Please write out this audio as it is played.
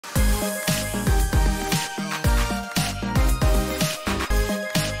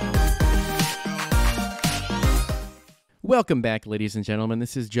Welcome back, ladies and gentlemen.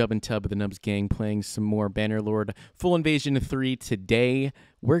 This is Jub and Tub of the NubsGang playing some more Bannerlord Full Invasion 3. Today,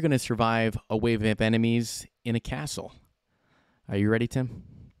 we're going to survive a wave of enemies in a castle. Are you ready, Tim?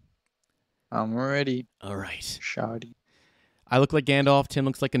 I'm ready. All right. Shoddy. I look like Gandalf. Tim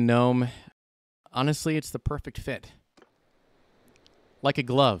looks like a gnome. Honestly, it's the perfect fit. Like a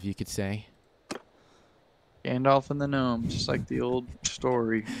glove, you could say. Gandalf and the gnome, just like the old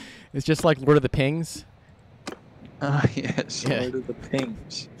story. It's just like Lord of the Pings. Yes, Yeah. Lord of the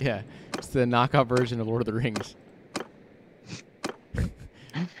Pings. Yeah, it's the knockoff version of Lord of the Rings.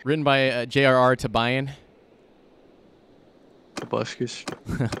 Written by J.R.R. Tobian. Hibiscus.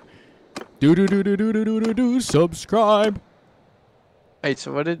 Do subscribe. Wait,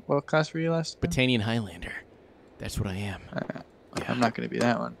 so what class were you last time? Botanian Highlander. That's what I am. Yeah. I'm not going to be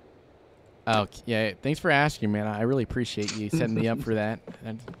that one. Oh, yeah. Thanks for asking, man. I really appreciate you setting me up for that.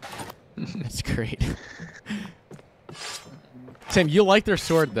 That's great. Tim, you like their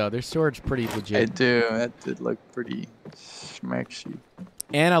sword, though. Their sword's pretty legit. I do. That did look pretty smacksy.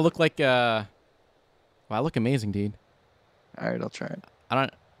 And I look like, wow, I look amazing, dude. All right, I'll try it.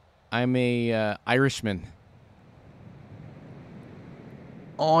 I'm a Irishman.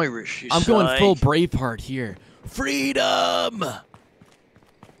 Irish, I'm going full Braveheart here. Freedom!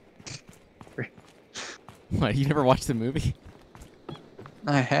 What, you never watched the movie?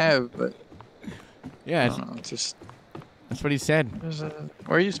 I have, but Yeah, I don't know. It's just that's what he said.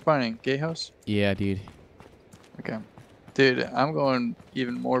 where are you spawning? Gay house? Yeah, dude. Okay, dude, I'm going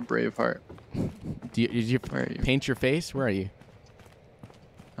even more Braveheart. Did you Where are you? paint your face? Where are you?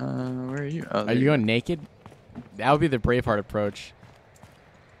 Where are you? Oh, Are you going naked? That would be the Braveheart approach.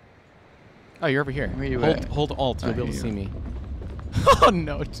 Oh, you're over here. Where you at? Hold Alt. You'll be able to you. see me. Oh,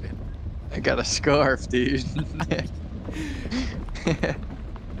 no. Tim. I got a scarf, dude.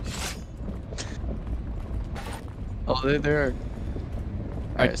 Oh, there.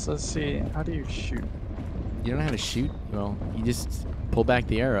 Alright, so let's see. How do you shoot? You don't know how to shoot? Well, you just pull back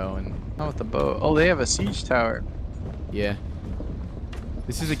the arrow and... Not with the bow. Oh, they have a siege tower. Yeah.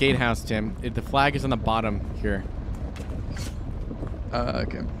 This is a gatehouse, Tim. The flag is on the bottom here.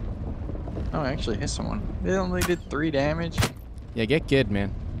 Okay. Oh, I actually hit someone. They only did 3 damage. Yeah, get good,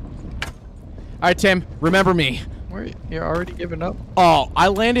 man. Alright, Tim. Remember me. Where you're already giving up? Oh, I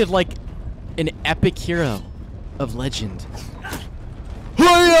landed like an epic hero of legend.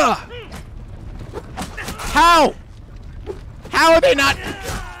 Hiya! How? How are they not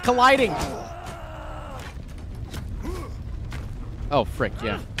colliding? Oh, frick,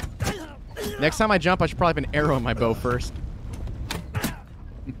 yeah. Next time I jump, I should probably have an arrow in my bow first.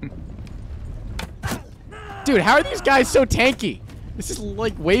 Dude, how are these guys so tanky? This is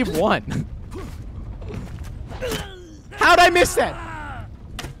like wave 1. How'd I miss that?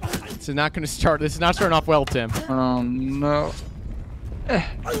 This is not going to start. This is not starting off well, Tim. Oh, no.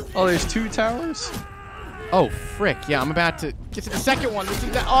 Oh, there's 2 towers? Oh, frick. Yeah, I'm about to get to the second one. This is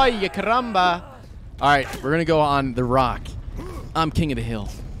the... Oh, ya caramba. All right, we're going to go on the rock. I'm king of the hill.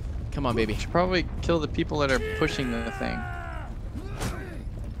 Come on, baby. Should probably kill the people that are pushing the thing.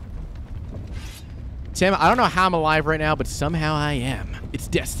 Tim, I don't know how I'm alive right now, but somehow I am. It's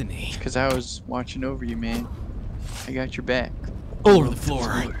destiny. Because I was watching over you, man. I got your back. All over the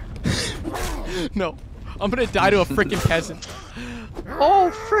floor. No. I'm going to die to a freaking peasant. Oh,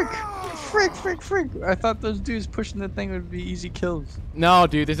 frick. Frick. I thought those dudes pushing the thing would be easy kills. No,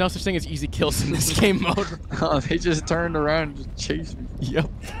 dude. There's no such thing as easy kills in this game mode. Oh, they just turned around and just chased me. Yep.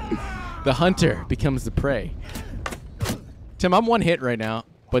 The hunter becomes the prey. Tim, I'm one hit right now,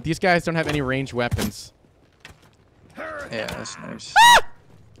 but these guys don't have any ranged weapons. Yeah, that's nice.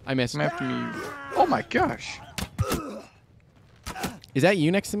 I missed. I'm after me. Oh my gosh. Is that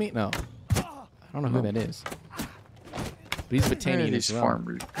you next to me? No. I don't know who that is. But he's Botanian as well.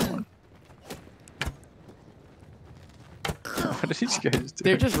 Farmers going? What are these guys doing?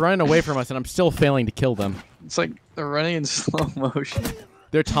 They're just running away from us, and I'm still failing to kill them. It's like they're running in slow motion.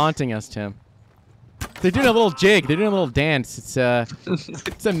 They're taunting us, Tim. They're doing a little jig. They're doing a little dance. It's a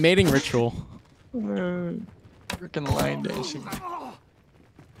mating ritual. Freaking line dancing.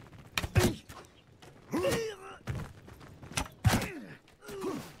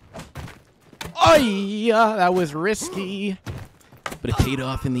 Oh, yeah, that was risky, but it paid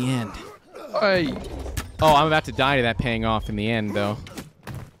off in the end. Hey. Oh, I'm about to die to that paying off in the end, though.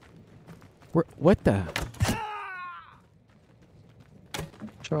 What the?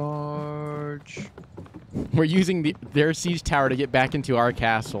 Charge. We're using their siege tower to get back into our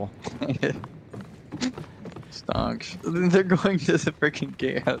castle. Stonks. They're going to the freaking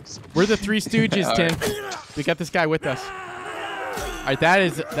gatehouse. We're the Three Stooges, Tim. We got this guy with us. All right, that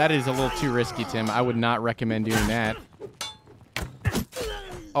is a little too risky, Tim. I would not recommend doing that.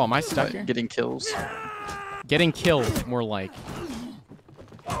 Oh, am I stuck here? Getting kills. Getting killed, more like.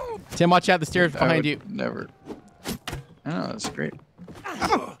 Tim, watch out. The stairs behind you. Never. I know, that's great.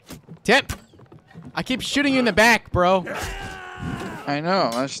 Tim! I keep shooting you in the back, bro. I know,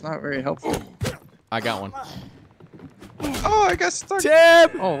 that's not very helpful. I got one. Oh, I got stuck.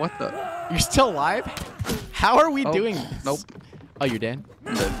 Tim! Oh, what the? You're still alive? How are we doing this? Nope. Oh, you're dead?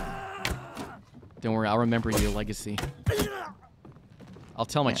 I'm dead. Don't worry, I'll remember your legacy. I'll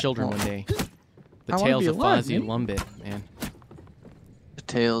tell my children one day. The I wanna tales be of alive, Fozzie man. Lumbit, man. The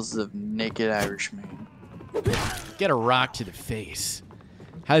tales of naked Irishman. Get a rock to the face.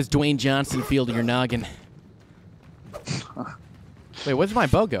 How does Dwayne Johnson feel to your noggin? Wait, where's my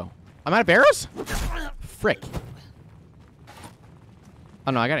bow go? I'm out of arrows? Frick.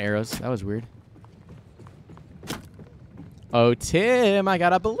 Oh no, I got arrows. That was weird. Oh, Tim, I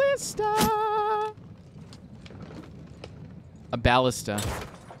got a ballista. A ballista.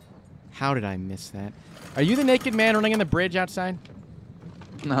 How did I miss that? Are you the naked man running on the bridge outside?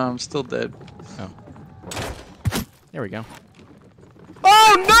 No, I'm still dead. Oh. There we go.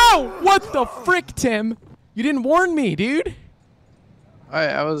 Oh no! What the frick, Tim? You didn't warn me, dude.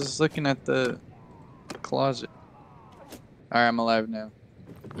 I was looking at the closet. Alright, I'm alive now.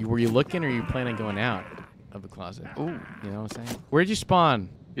 Were you looking or you planning on going out of the closet? Ooh, you know what I'm saying? Where'd you spawn?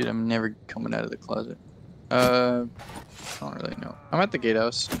 Dude, I'm never coming out of the closet. I don't really know. I'm at the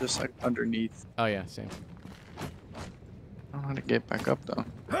gatehouse, just like underneath. Oh yeah, same. I don't know how to get back up though.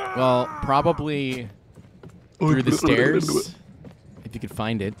 Well, probably through the stairs. If you could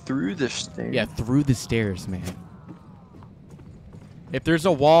find it. Through the stairs? Yeah, through the stairs, man. If there's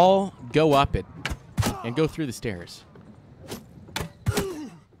a wall, go up it. And go through the stairs.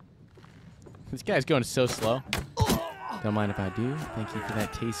 This guy's going so slow. Don't mind if I do. Thank you for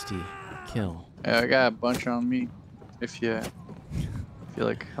that tasty kill. Yeah, I got a bunch on me. If you feel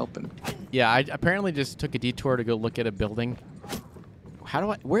like helping. Yeah, I apparently just took a detour to go look at a building. How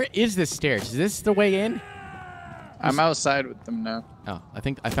do I... Where is this stairs? Is this the way in? I'm outside with them now. Oh, I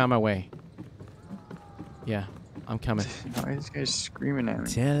think I found my way. Yeah, I'm coming. Why are these guys screaming at me?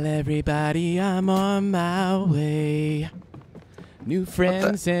 Tell everybody I'm on my way. New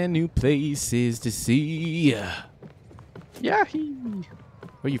friends and new places to see. Yahee!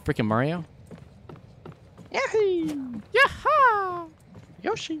 Are you freaking Mario? Yahee! Yaha!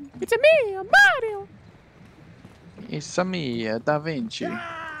 Yoshi! It's a me, a Mario. It's a me, Da Vinci.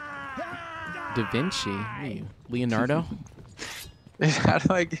 Da Vinci? What are you, Leonardo? How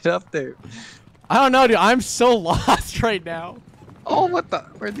do I get up there? I don't know, dude. I'm so lost right now. Oh, what the?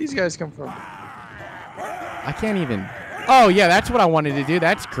 Where'd these guys come from? I can't even. Oh, yeah, that's what I wanted to do.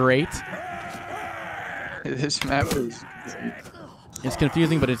 That's great. This map is... It's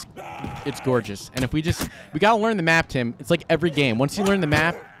confusing, but it's gorgeous. And if we gotta learn the map, Tim. It's like every game. Once you learn the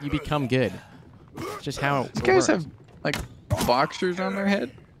map, you become good. It's just how it These guys works. have, like, boxers on their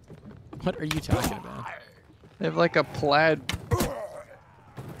head? What are you talking about? They have, like, a plaid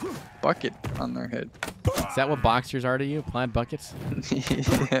bucket on their head. Is that what boxers are to you? Plaid buckets?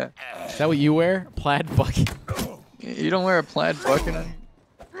 Yeah. Is that what you wear? Plaid bucket? You don't wear a plaid bucket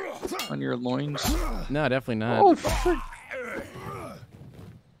on your loins? No, definitely not. Oh, frick.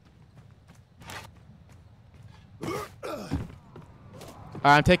 All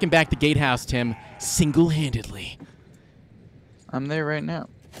right, I'm taking back the gatehouse, Tim, single-handedly. I'm there right now.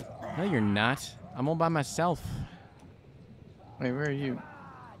 No, you're not. I'm all by myself. Wait, where are you?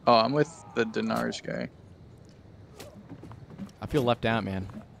 Oh, I'm with the Dinars guy. I feel left out, man.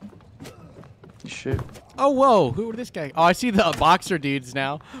 You should. Oh, whoa. Who are this guy? Oh, I see the boxer dudes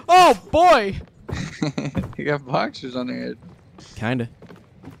now. Oh, boy. You got boxers on their head. Kinda.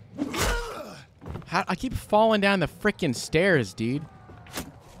 I keep falling down the frickin' stairs, dude.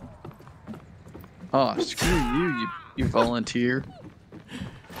 Oh, screw you, you volunteer.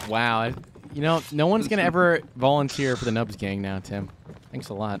 Wow. You know, no one's going to ever volunteer for the NubsGang now, Tim. Thanks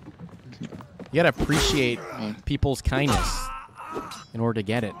a lot. You got to appreciate people's kindness in order to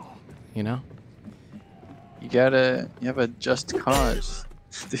get it, you know? You have a just cause.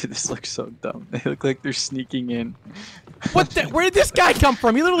 Dude, this looks so dumb. They look like they're sneaking in. What the? Where did this guy come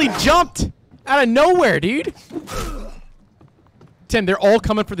from? He literally jumped out of nowhere, dude. Tim, they're all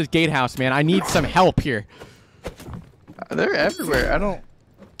coming for this gatehouse, man. I need some help here. They're everywhere. I don't...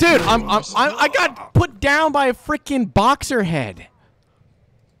 Dude, I got put down by a freaking boxer head.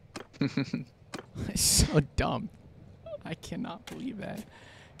 It's so dumb. I cannot believe that.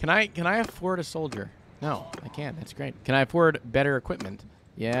 Can I afford a soldier? No, I can't. That's great. Can I afford better equipment?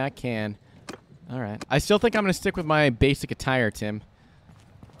 Yeah, I can. All right. I still think I'm going to stick with my basic attire, Tim.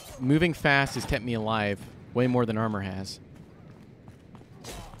 Moving fast has kept me alive way more than armor has.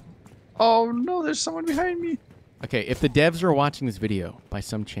 Oh no, there's someone behind me. Okay, if the devs are watching this video by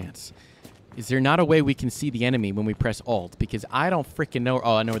some chance, is there not a way we can see the enemy when we press Alt? Because I don't freaking know.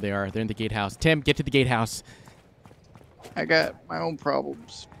 Oh, I know where they are. They're in the gatehouse. Tim, get to the gatehouse. I got my own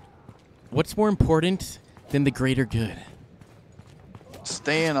problems. What's more important than the greater good?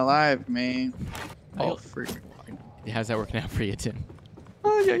 Staying alive, man. Oh, freak. How's that working out for you, Tim?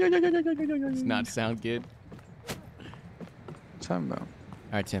 Oh, yeah. Does not sound good. Time though.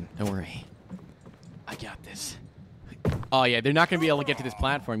 All right, Tim, don't worry. I got this. Oh, yeah, they're not going to be able to get to this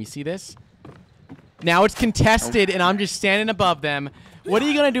platform. You see this? Now it's contested, and I'm just standing above them. What are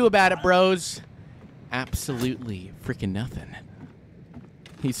you going to do about it, bros? Absolutely freaking nothing.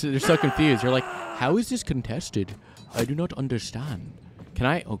 They're so confused. They're like, how is this contested? I do not understand. Can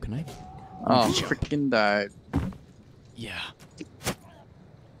I? Oh, can I? Oh, freaking died. Yeah.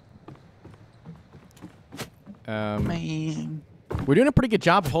 Man. We're doing a pretty good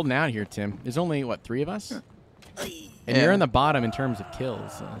job of holding out here, Tim. There's only, what, 3 of us? And you're in the bottom in terms of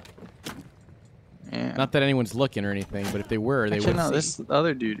kills. So. Yeah. Not that anyone's looking or anything, but if they were, they would. No, this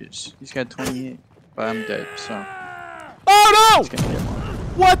other dude is. He's got 28, but I'm dead. So. Oh no!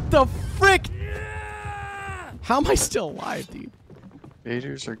 What the frick? How am I still alive, dude?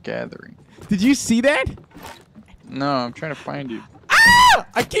 Invaders are gathering. Did you see that? No, I'm trying to find you. Ah!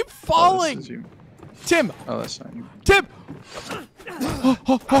 I keep falling. Oh, this is you. Tim. Oh, that's not you. Tim.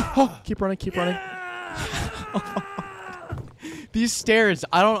 Keep running. Keep running. These stairs,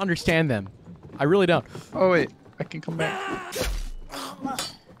 I don't understand them. I really don't. Oh wait, I can come back. All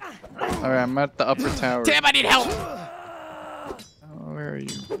right, I'm at the upper tower. Tim, I need help. Oh, where are you?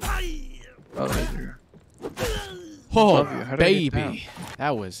 Oh, there you are. Oh, baby.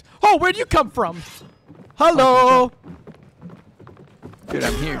 That was... Oh, where'd you come from? Hello. Dude,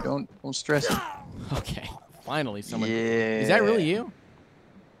 I'm here. Don't stress it. Okay. Finally, someone... Yeah. Is that really you?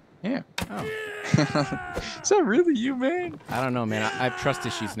 Yeah. Oh. Is that really you, man? I don't know, man. I have trust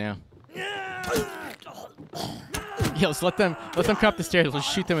issues now. Yeah, let's let them come up the stairs.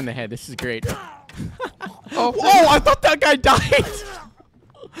 Let's shoot them in the head. This is great. Oh, whoa! I thought that guy died.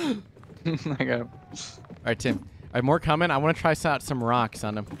 I got him. All right, Tim. I have more coming. I want to try out some rocks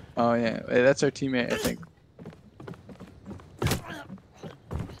on him. Oh yeah, hey, that's our teammate, I think.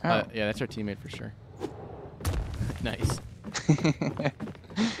 Yeah, that's our teammate for sure. Nice.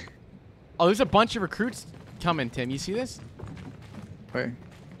 Oh, there's a bunch of recruits coming, Tim. You see this? Where?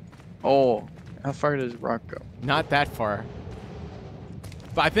 Oh, how far does rock go? Not that far.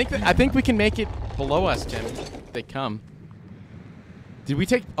 But I think we can make it below us, Tim. If they come. Did we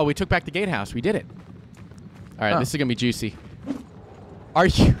take? Oh, we took back the gatehouse. We did it. All right, this is gonna be juicy. Are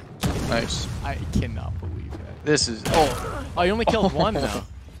you? Nice. I cannot believe that. This is. Oh, you only killed one though.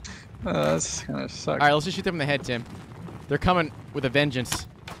 That's gonna suck. All right, let's just shoot them in the head, Tim. They're coming with a vengeance.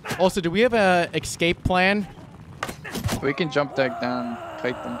 Also, do we have a escape plan? We can jump that down,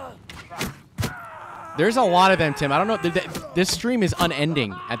 kite them. There's a lot of them, Tim. I don't know. This stream is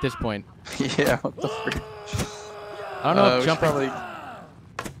unending at this point. Yeah, what the frick? I don't know if jumping. Probably...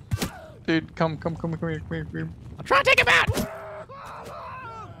 Dude, come here. I'm trying to take him out.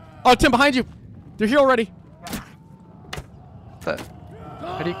 Oh, Tim, behind you. They're here already. How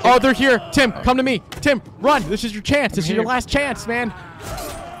do you oh, they're here. Tim, come to me. Tim, run. This is your chance. This is your last chance, man.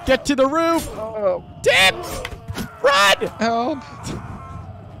 Get to the roof. Oh. Tim, run. Help.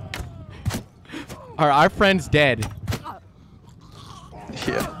 Our friend's dead.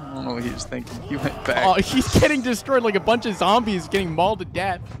 Yeah, I don't know what he was thinking. He went back. Oh, he's getting destroyed like a bunch of zombies getting mauled to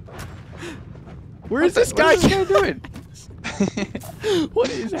death. Where is this guy? What is this guy doing? What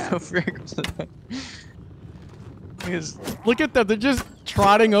is that? Look at them. They're just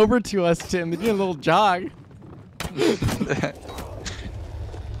trotting over to us, Tim. They're doing a little jog.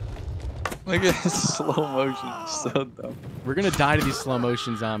 Look at this slow motion. It's so dumb. We're going to die to these slow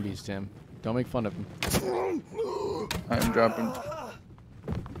motion zombies, Tim. Don't make fun of them. I'm dropping.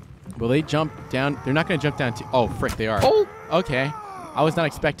 Will they jump down? They're not going to jump down to... Oh, frick, they are. Oh! Okay. I was not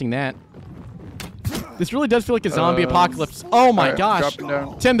expecting that. This really does feel like a zombie apocalypse. Oh, my gosh.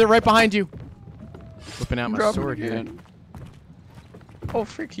 Tim, they're right behind you. Whipping out my sword here. Oh,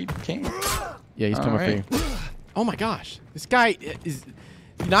 frick, he came. Yeah, he's coming for you. Oh, my gosh. This guy is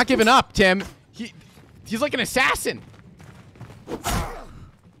not giving up, Tim. He's like an assassin.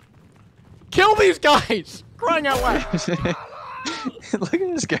 Kill these guys! Crying out loud. Look at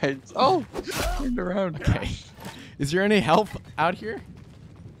this guy. Oh, turned around. Okay. Is there any help out here?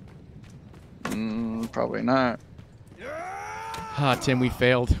 Probably not. Ah, Tim, we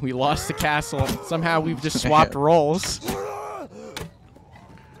failed. We lost the castle. Somehow we've just swapped roles.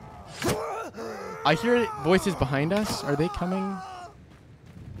 I hear voices behind us. Are they coming?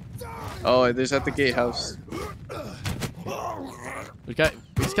 Oh, there's at the gatehouse. We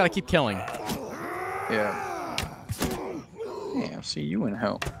just gotta keep killing. Yeah. Yeah, I'll see you in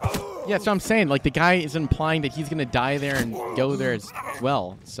hell. Yeah, that's what I'm saying. Like, the guy is implying that he's gonna die there and go there as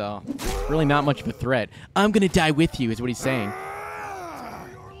well. So, really not much of a threat. I'm gonna die with you, is what he's saying.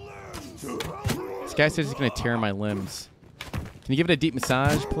 This guy says he's gonna tear my limbs. Can you give it a deep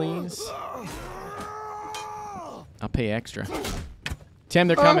massage, please? I'll pay extra. Tim,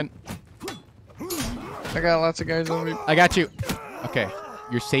 they're coming. I got lots of guys on me. I got you. Okay,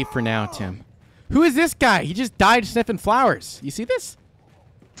 you're safe for now, Tim. Who is this guy? He just died sniffing flowers. You see this?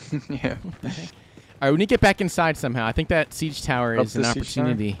 Yeah. All right, we need to get back inside somehow. I think that siege tower is an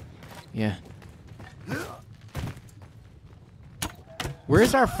opportunity. Yeah. Where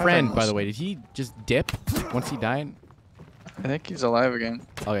is our friend, by the way? Did he just dip once he died? I think he's alive again.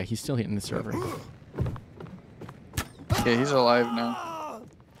 Oh, yeah, he's still hitting the server. Yeah, he's alive now.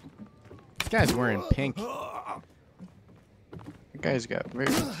 This guy's wearing pink. The guy's got very...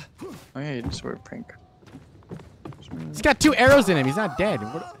 Oh, yeah, he just wear pink. He's got 2 arrows in him. He's not dead.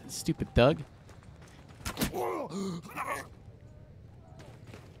 What a stupid thug.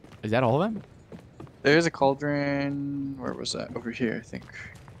 Is that all of them? There's a cauldron. Where was that? Over here, I think.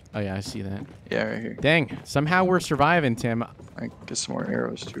 Oh, yeah, I see that. Yeah, right here. Dang. Somehow we're surviving, Tim. I get some more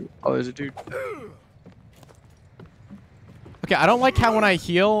arrows, too. Oh, there's a dude. Okay, I don't like how when I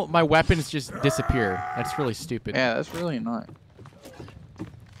heal, my weapons just disappear. That's really stupid. Yeah, that's really annoying.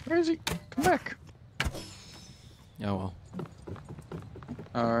 Where is he? Come back. Oh, well.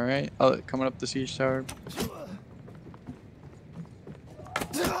 Alright. Oh, coming up the siege tower.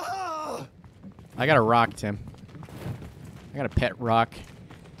 I got a rock, Tim. I got a pet rock.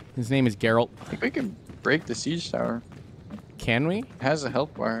 His name is Geralt. I think we can break the siege tower. Can we? It has a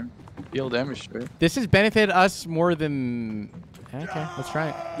health bar. Deal damage to it. This has benefited us more than... Okay, let's try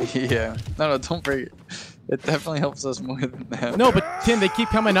it. Yeah. No, don't break it. It definitely helps us more than that. No, but Tim, they keep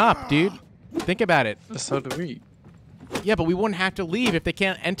coming up, dude. Think about it. So do we. Yeah, but we wouldn't have to leave if they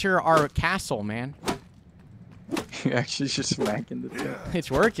can't enter our castle, man. You actually just smacking the thing. It's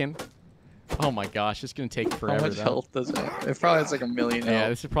working. Oh my gosh, it's gonna take forever. How much though. health does it have? It probably has like 1 million Yeah, health.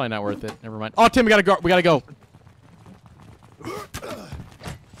 this is probably not worth it. Never mind. Oh, Tim, we gotta go. We gotta go.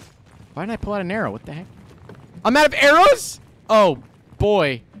 Why didn't I pull out an arrow? What the heck? I'm out of arrows? Oh,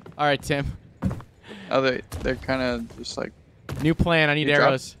 boy. All right, Tim. Oh, they're kind of just like... New plan. I need You dropped?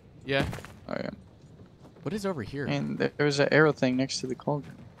 arrows. Yeah. Oh, yeah. What is over here? And there's an arrow thing next to the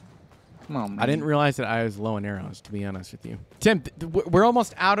cauldron. Come on, man. I didn't realize that I was low on arrows, to be honest with you. Tim, we're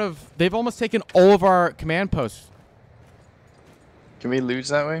almost out of... They've almost taken all of our command posts. Can we lose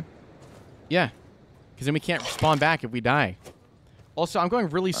that way? Yeah. Because then we can't spawn back if we die. Also, I'm going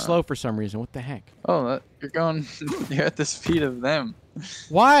really slow for some reason. What the heck? Oh, you're going... you're at the speed of them.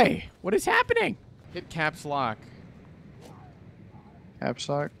 Why? What is happening? Hit caps lock. Caps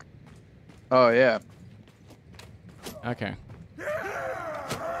lock? Oh, yeah. Okay.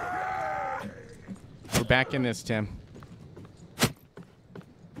 We're back in this, Tim.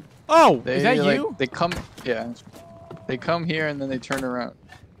 Oh, is that like, you? They come... Yeah. They come here and then they turn around.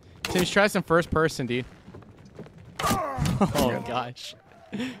 Tim, try some first person, dude. Oh, gosh.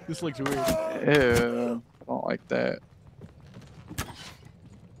 This looks weird. Ew. I don't like that.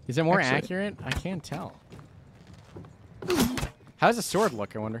 Is it more Actually- accurate? I can't tell. How does a sword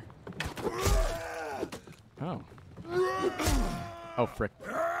look, I wonder? Oh. Oh, frick.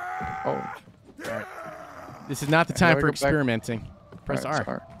 Oh. All right. This is not the time we for go back? experimenting. Press Alright,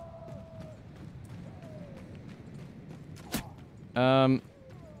 R. sorry.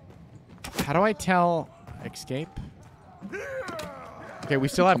 How do I tell escape? Okay, we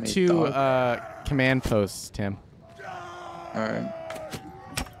still have Tell me, 2 dog. command posts, Tim. Alright.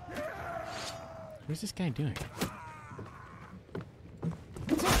 What's this guy doing?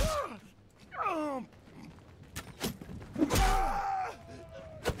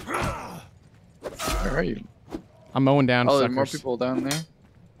 Where are you? I'm mowing down Oh, suckers. there's more people down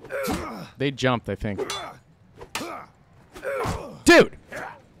there? They jumped, I think. Dude!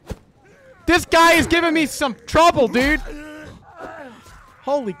 This guy is giving me some trouble, dude!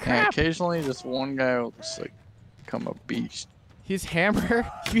 Holy Yeah, crap! occasionally this one guy will just like become a beast. His hammer,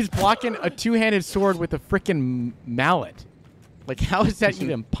 he's blocking a 2-handed sword with a freaking mallet. Like, how is that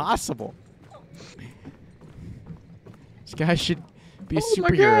even possible? This guy should be a Oh my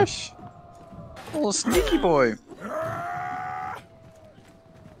superhero. gosh! Little sneaky boy.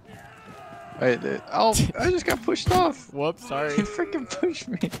 Wait, oh, I just got pushed off. Whoops, sorry. You freaking pushed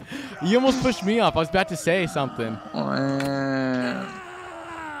me. You almost pushed me off. I was about to say something. Oh,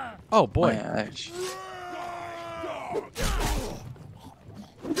 Oh, boy. gosh.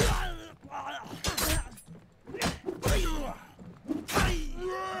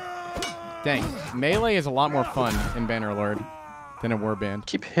 Dang, melee is a lot more fun in Bannerlord than a warband.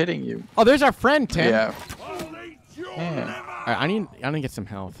 Keep hitting you. Oh, there's our friend, Tim. Yeah. All right, I need to get some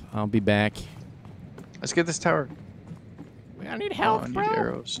health. I'll be back. Let's get this tower. I need help, I need bro.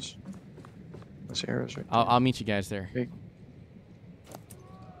 arrows. There's arrows right there. I'll meet you guys there. Big.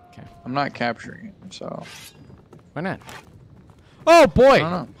 Okay. I'm not capturing it, so. Why not? Oh boy! I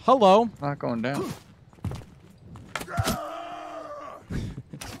don't know. Hello. I'm not going down.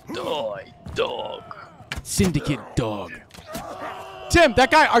 Dog. Syndicate dog. Tim,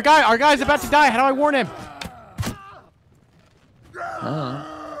 that guy, our guy's about to die. How do I warn him?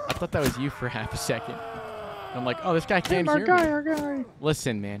 I thought that was you for half a second. I'm like, oh, this guy can't hear me. Our guy.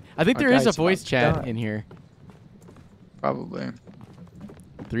 Listen, man. I think Our there is a guy's voice about to chat die. in here. Probably.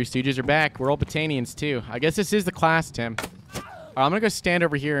 Three Stooges are back. We're all Botanians, too. I guess this is the class, Tim. All right, I'm going to go stand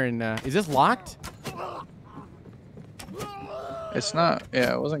over here and... is this locked? It's not.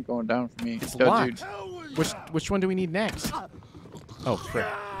 Yeah, it wasn't going down for me. It's Yo, locked. dude. Which one do we need next? Oh, frick.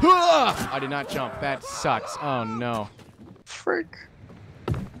 I did not jump. That sucks. Oh, no. Frick.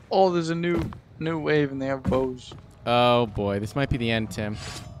 Oh, there's a new wave and they have bows. Oh, boy. This might be the end, Tim.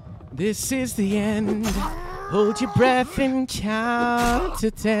 This is the end. Hold your breath and count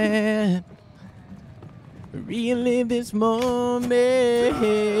to 10. Relive this moment.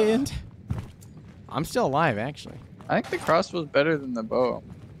 I'm still alive, actually. I think the crossbow's better than the bow.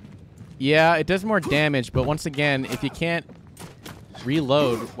 Yeah, it does more damage, but once again, if you can't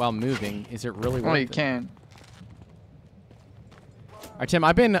reload while moving, is it really worth Oh, you it? can. All right, Tim,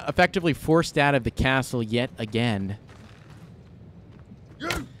 I've been effectively forced out of the castle yet again.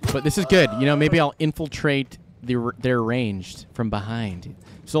 But this is good. You know, maybe I'll infiltrate their ranged from behind.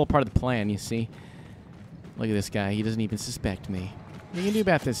 It's all part of the plan, you see. Look at this guy. He doesn't even suspect me. What are you going to do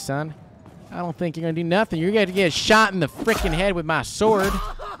about this, son? I don't think you're going to do nothing. You're going to get shot in the frickin' head with my sword.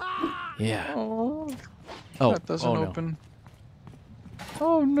 Yeah. Oh, Oh, that doesn't oh no. open.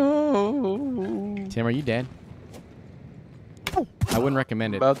 Oh, no. Tim, are you dead? I wouldn't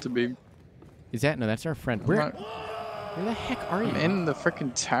recommend it. About to be. Is that? No, that's our friend. I'm Where not- the heck are you? I'm in the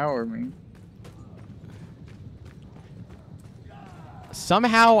freaking tower, man.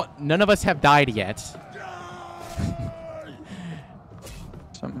 Somehow, none of us have died yet.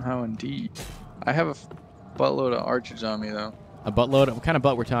 Somehow, indeed. I have a buttload of archers on me, though. A buttload? What kind of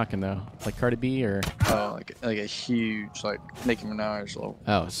butt we're talking, though? Like Cardi B or... Oh, like a huge, like, Nicki Minaj level.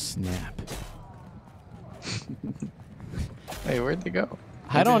 Oh, snap. Hey, where'd they go?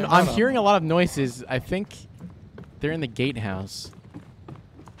 I don't... I'm hearing a lot of noises. I think they're in the gatehouse.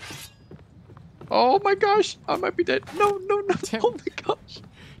 Oh my gosh, I might be dead. No. Tim. Oh my gosh.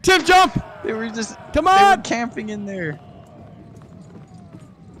 Tim, jump! They were just... Come They on! were camping in there.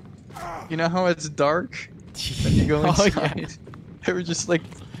 You know how it's dark? When you go Oh, inside? yeah. They were just like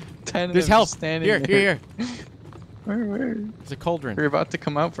 10 of There's them help. standing Here, there. here. Where? There's a cauldron. We're about to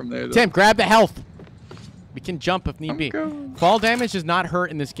come out from there, though. Tim, grab the health. We can jump if need I'm be. going. Fall damage does not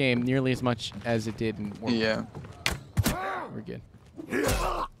hurt in this game nearly as much as it did in Warcraft. Yeah. We're good.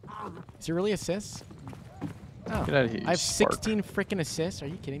 Is it really assists? Oh, Get out of here, you I have spark. 16 freaking assists. Are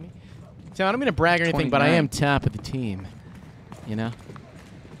you kidding me? So I don't mean to brag or anything, but I 29. am top of the team. You know?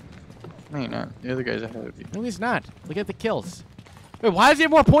 No, you're not. The other guy's ahead of you. No, he's not. Look at the kills. Wait, why does he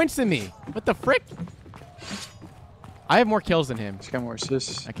have more points than me? What the frick? I have more kills than him. He's got more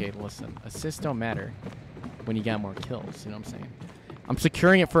assists. Okay, listen. Assists don't matter when you got more kills. You know what I'm saying? I'm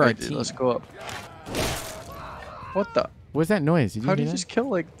securing it for our Alright, dude, team. let's go up. What the? What was that noise? Did you How hear did you that? just kill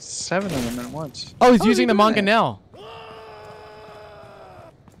like 7 of them at once? Oh, he's How is using he the doing that? mangonel.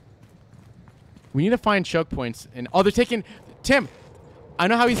 We need to find choke points. And oh, they're taking Tim. I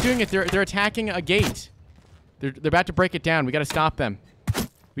know how he's doing it. They're attacking a gate. They're about to break it down. We got to stop them.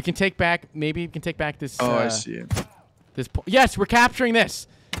 We can take back. Maybe we can take back this. Oh, I see it. Yes, we're capturing this.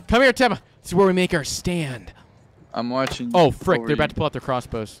 Come here, Tim. This is where we make our stand. I'm watching. Oh, frick! over They're about you. to pull out their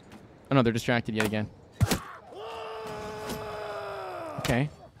crossbows. Oh no, they're distracted yet again. Okay.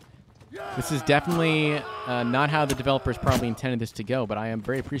 This is definitely not how the developers probably intended this to go, but I am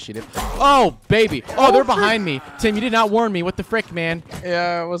very appreciative. Oh, baby. Oh, they're behind me. Tim, you did not warn me. What the frick, man?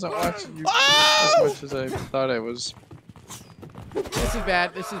 Yeah, I wasn't watching you as much as I thought I was. This is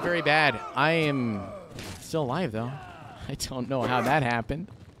bad. This is very bad. I am still alive, though. I don't know how that happened.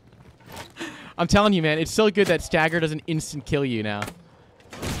 I'm telling you, man, it's so good that Stagger doesn't instant kill you now.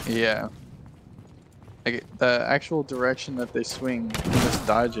 Yeah. Like, the actual direction that they swing, you just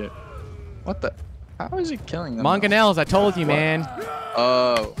dodge it. What the? How is he killing them? Mangonels, I told you, What? man.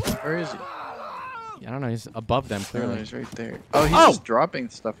 Oh, where is he? I don't know. He's above them, Oh, clearly. he's right there. Oh, he's Oh! just dropping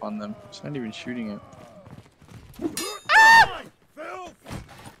stuff on them. He's not even shooting it.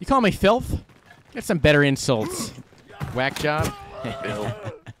 You call me filth? Get some better insults. Whack job.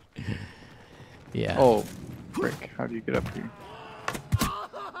 Yeah. Oh, frick. How do you get up here?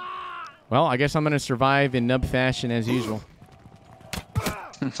 Well, I guess I'm going to survive in nub fashion as usual.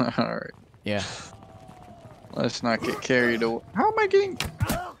 Alright. Yeah. Let's not get carried away. How am I getting...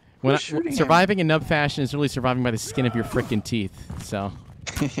 Surviving in nub fashion is really surviving by the skin of your frickin' teeth, so...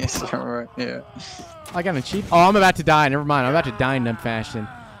 Yes, alright, yeah. I got an achievement. Oh, I'm about to die. Never mind. I'm about to die in nub fashion.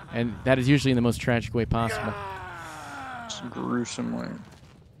 And that is usually in the most tragic way possible. It's gruesome way.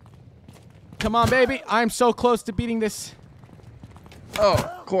 Come on, baby. I'm so close to beating this.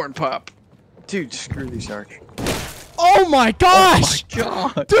 Oh, corn pop. Dude, screw these archers. Oh my gosh! Oh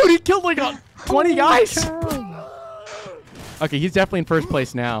my god! Dude, he killed like 20 guys! Okay, he's definitely in first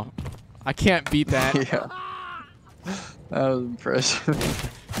place now. I can't beat that. Yeah. That was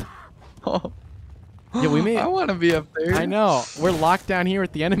impressive. Oh. Yeah, we made it. I want to be up there. I know. We're locked down here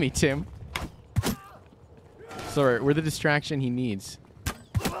with the enemy, Tim. Sorry, we're the distraction he needs.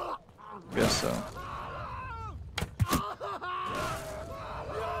 Guess so.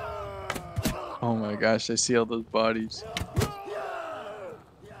 Oh my gosh, I see all those bodies.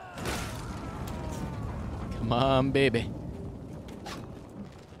 Come on, baby.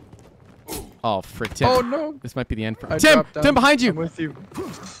 Oh, frick, Tim. Oh no! This might be the end for I Tim! dropped down. Tim, behind you! I'm with you.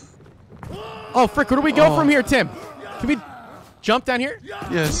 Oh, frick, where do we go from here, Tim? Can we jump down here?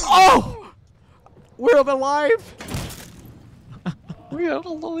 Yes. Oh! We're alive! We gotta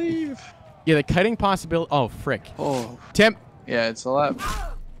leave. Yeah, the cutting possibility. Oh, frick. Oh. Tim! Yeah, it's a lot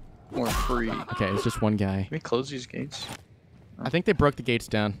more free. Okay, it's just one guy. Can we close these gates? I think they broke the gates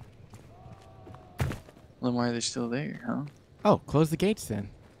down. Then why are they still there, huh? Oh, close the gates then.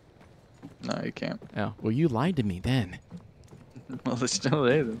 No, you can't. Oh, well, you lied to me then. Well, they're still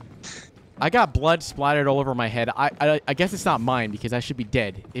there then. I got blood splattered all over my head. I guess it's not mine because I should be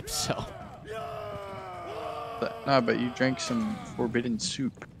dead, if so. But you drank some forbidden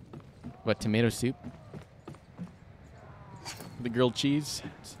soup. What, tomato soup? The grilled cheese?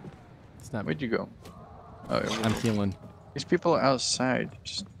 It's not... Where'd you go? Oh, I'm healing. These people are outside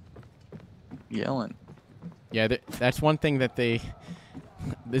just yelling. Yeah, that's one thing that they...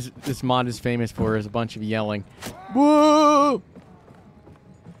 This mod is famous for, is a bunch of yelling. Woo!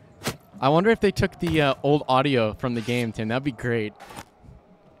 I wonder if they took the old audio from the game, Tim. That'd be great.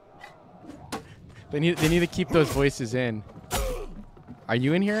 They need to keep those voices in. Are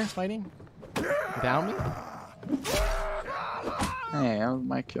you in here fighting? Without me? Hey, that was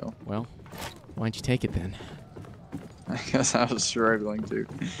my kill. Well, why don't you take it then? I guess I was struggling to.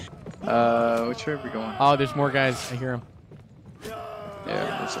 Which way are we going? Oh, there's more guys. I hear them.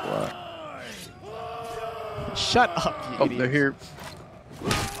 Yeah, there's a lot. Shut up, you Oh, idiot. they're here.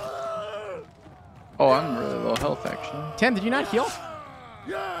 Oh, I'm really low health, actually. Tim, did you not heal?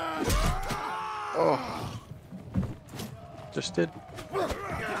 Oh. Just did.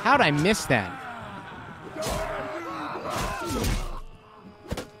 How'd I miss that?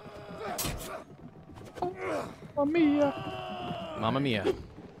 Mamma mia. Mamma mia.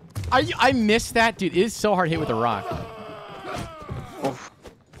 I missed that, dude. It is so hard hit with a rock. Oh.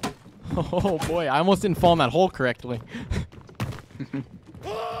 Oh boy, I almost didn't fall in that hole correctly.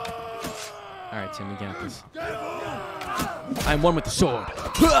 Alright, Tim, we got this. I'm one with the sword.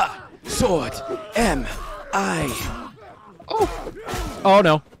 Sword. M-I. Oh. Oh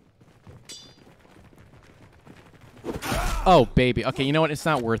no. Oh baby. Okay, you know what? It's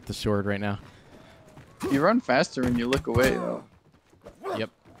not worth the sword right now. You run faster when you look away, though. Yep.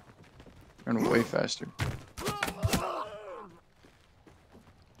 Run way faster.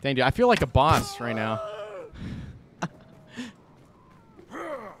 Dang, dude, I feel like a boss right now.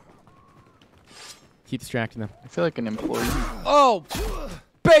 Keep distracting them. I feel like an employee. Oh,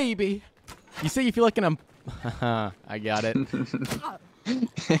 baby! You say you feel like an I got it. Do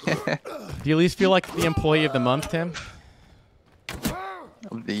you at least feel like the employee of the month, Tim?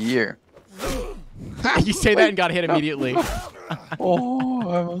 Of the year. You say that and got hit immediately. Oh,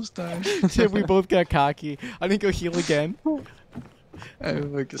 I almost died. Tim, we both got cocky. I didn't go heal again. I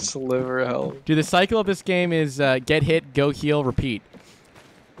have like a sliver of health. Dude, the cycle of this game is get hit, go heal, repeat.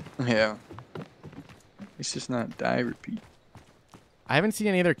 Yeah. It's just not die, repeat. I haven't seen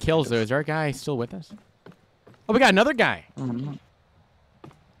any other kills, though. Is our guy still with us? Oh, we got another guy. Mm-hmm.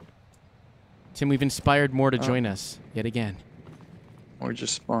 Tim, we've inspired more to join us yet again. Or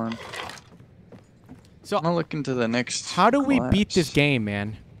just spawn. So, I'm gonna look into the next. how do we collapse. beat this game,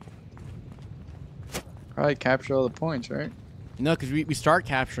 man? Probably capture all the points, right? No, because we start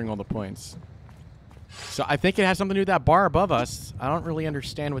capturing all the points. So I think it has something to do with that bar above us. I don't really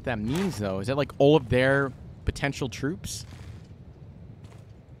understand what that means, though. Is that like all of their potential troops?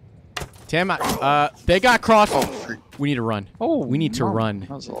 Tim, they got crossed. Oh, freak. We need to run. Oh, we need to run. That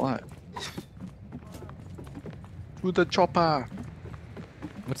was a lot. To the chopper.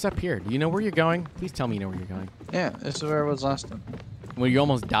 What's up here? Do you know where you're going? Please tell me you know where you're going. Yeah, this is where I was last time. Where you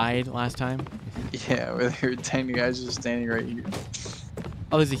almost died last time? Yeah, where there were 10 guys just standing right here.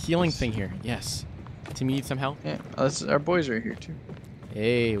 Oh, there's a healing thing here. Yes. Tim, you need some help? Yeah, our boys right here too.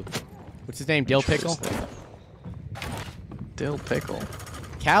 Hey, what's his name? Dill Pickle? Dill Pickle.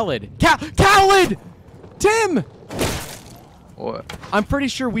 Khaled. Khaled! Tim! What? I'm pretty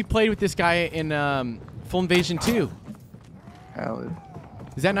sure we played with this guy in Full Invasion 2. Khaled.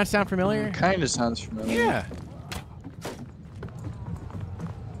 Does that not sound familiar? Kind of sounds familiar. Yeah.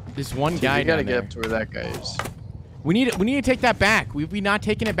 There's one guy You gotta down get there. up to where that guy is. We need to take that back. We've we not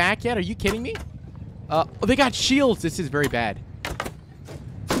taken it back yet? Are you kidding me? Oh, they got shields. This is very bad.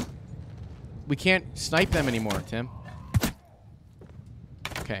 We can't snipe them anymore, Tim.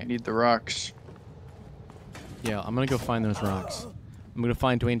 Okay. Need the rocks. Yeah, I'm gonna go find those rocks. I'm gonna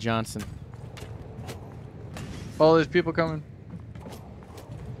find Dwayne Johnson. Oh, there's people coming.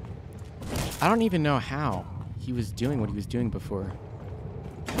 I don't even know how he was doing what he was doing before.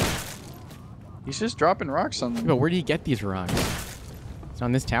 He's just dropping rocks on them. But where do you get these rocks? It's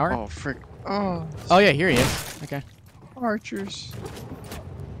on this tower? Oh, frick. Oh. Oh yeah, here he is. Okay. Archers.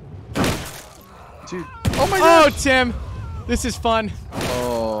 Dude. Oh my Oh, god. Tim! This is fun.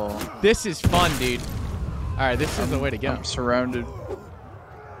 Oh. This is fun, dude. Alright, this is the way to go. I'm surrounded.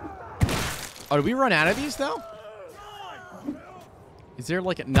 Oh, did we run out of these, though? Is there,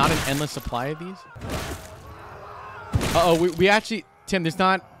 like, not an endless supply of these? Uh-oh, we actually... Tim, there's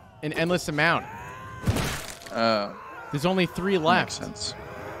not an endless amount. There's only 3 left. Makes sense.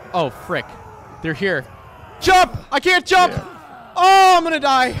 Oh, frick. They're here. Jump! I can't jump! Yeah. Oh, I'm gonna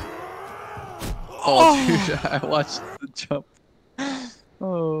die! Oh, dude, I watched the jump.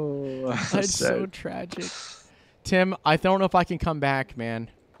 Oh, That's so sad. tragic. Tim, I don't know if I can come back, man.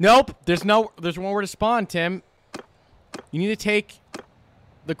 Nope, there's nowhere to spawn, Tim. You need to take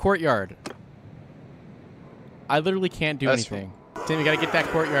the courtyard. I literally can't do anything. Tim, you gotta get that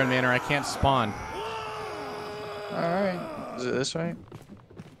courtyard, man, or I can't spawn. Alright. Is it this way?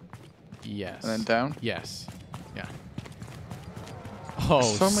 Yes. And then down? Yes. Yeah. Oh,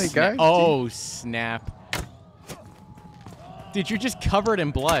 so many guys, oh, snap. Dude, you're just covered in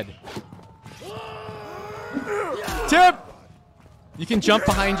blood. Tim! You can jump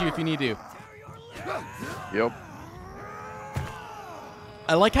behind you if you need to. Yep.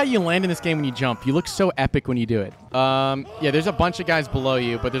 I like how you land in this game when you jump. You look so epic when you do it. Yeah, there's a bunch of guys below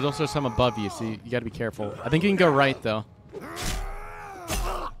you, but there's also some above you, so you gotta be careful. I think you can go right, though.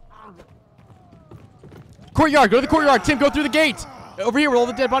 Courtyard! Go to the courtyard! Tim, go through the gate! Over here where all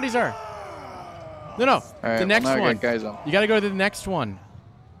the dead bodies are. No. Right, the next now I one. got guys on. You gotta go to the next one.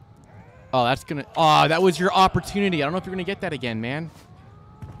 Oh, that's gonna... Oh, that was your opportunity. I don't know if you're gonna get that again, man.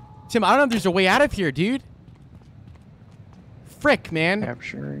 Tim, I don't know if there's a way out of here, dude. Frick, man.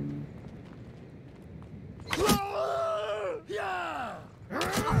 Capturing.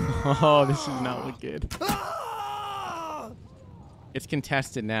 Oh, this does not look good. It's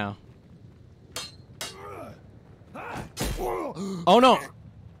contested now. Oh, no.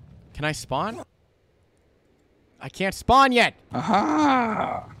 Can I spawn? I can't spawn yet.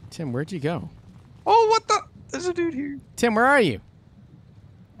 Aha! Tim, where'd you go? Oh, what the? There's a dude here. Tim, where are you?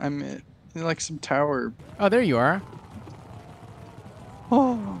 I'm in like some tower. Oh, there you are.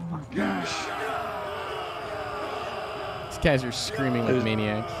 Oh my gosh. These guys are screaming like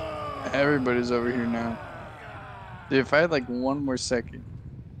maniacs. Everybody's over here now. Dude, if I had like one more second,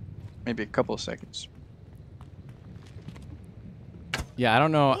 maybe a couple of seconds. Yeah, I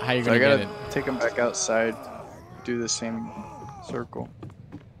don't know how you're So I gonna gotta get it. take them back outside, do the same circle.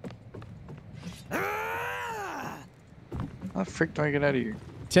 How the frick do I get out of here?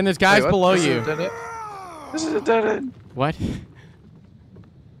 Tim, there's guys Wait, what? below This is you. a dead end? This is a dead end. What?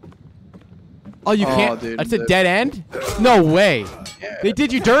 Oh, you Oh, can't? dude, That's a dead end? No way. Yeah. They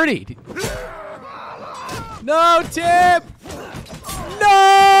did you dirty. No, Tim!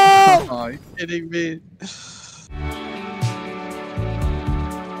 No! Oh, you're kidding me.